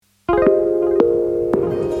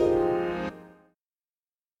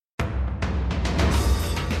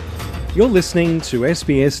You're listening to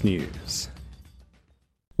SBS News.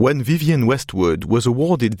 When Vivienne Westwood was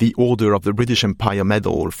awarded the Order of the British Empire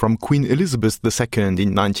Medal from Queen Elizabeth II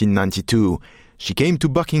in 1992, she came to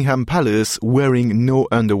Buckingham Palace wearing no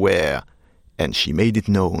underwear, and she made it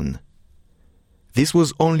known. This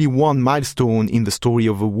was only one milestone in the story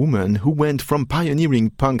of a woman who went from pioneering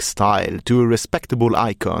punk style to a respectable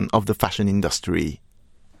icon of the fashion industry.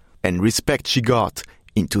 And respect she got.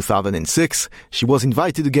 In 2006, she was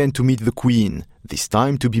invited again to meet the Queen, this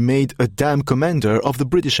time to be made a Dame Commander of the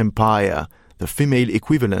British Empire, the female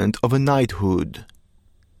equivalent of a knighthood.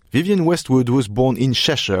 Vivienne Westwood was born in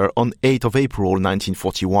Cheshire on 8th of April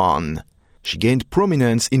 1941. She gained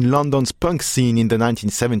prominence in London's punk scene in the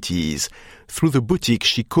 1970s through the boutique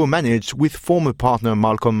she co-managed with former partner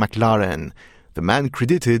Malcolm McLaren, the man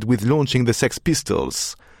credited with launching the Sex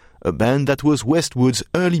Pistols, a band that was Westwood's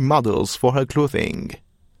early models for her clothing.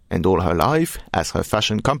 And all her life, as her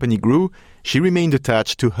fashion company grew, she remained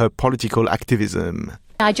attached to her political activism.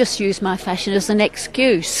 I just use my fashion as an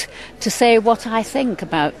excuse to say what I think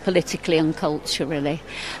about politically and culturally.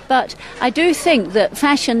 But I do think that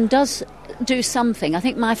fashion does do something. I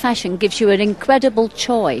think my fashion gives you an incredible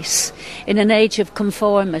choice in an age of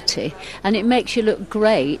conformity, and it makes you look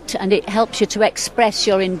great, and it helps you to express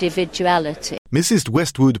your individuality. Mrs.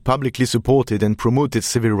 Westwood publicly supported and promoted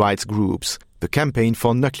civil rights groups, the campaign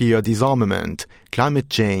for nuclear disarmament, climate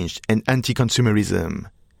change, and anti-consumerism.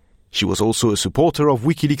 She was also a supporter of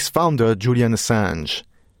WikiLeaks founder Julian Assange.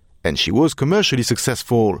 And she was commercially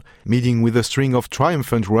successful, meeting with a string of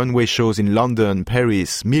triumphant runway shows in London,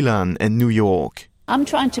 Paris, Milan, and New York. I'm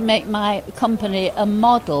trying to make my company a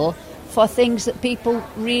model for things that people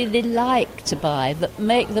really like to buy, that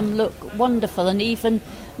make them look wonderful and even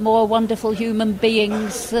more wonderful human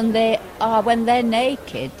beings than they are when they're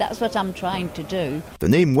naked. That's what I'm trying to do. The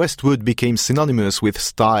name Westwood became synonymous with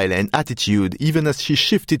style and attitude even as she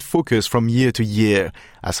shifted focus from year to year,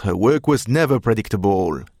 as her work was never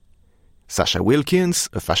predictable. Sasha Wilkins,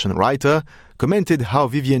 a fashion writer, commented how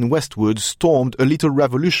Vivienne Westwood stormed a little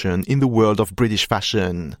revolution in the world of British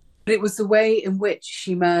fashion. It was the way in which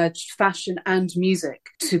she merged fashion and music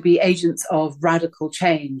to be agents of radical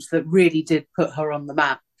change that really did put her on the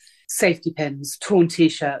map. Safety pins, torn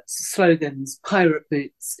T-shirts, slogans, pirate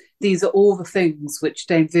boots. These are all the things which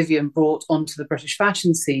Dame Vivienne brought onto the British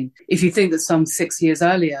fashion scene. If you think that some 6 years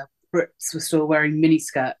earlier, Brits were still wearing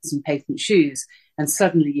miniskirts and pavement shoes, and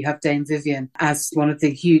suddenly you have Dame Vivienne as one of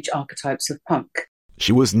the huge archetypes of punk.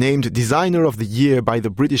 She was named Designer of the Year by the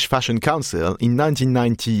British Fashion Council in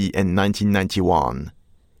 1990 and 1991.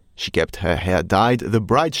 She kept her hair dyed the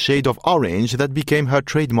bright shade of orange that became her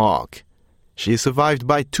trademark. She is survived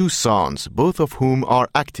by 2 sons, both of whom are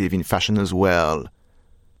active in fashion as well.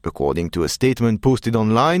 According to a statement posted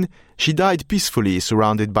online, she died peacefully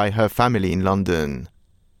surrounded by her family in London.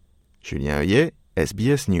 Julien Heuillet,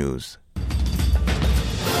 SBS News.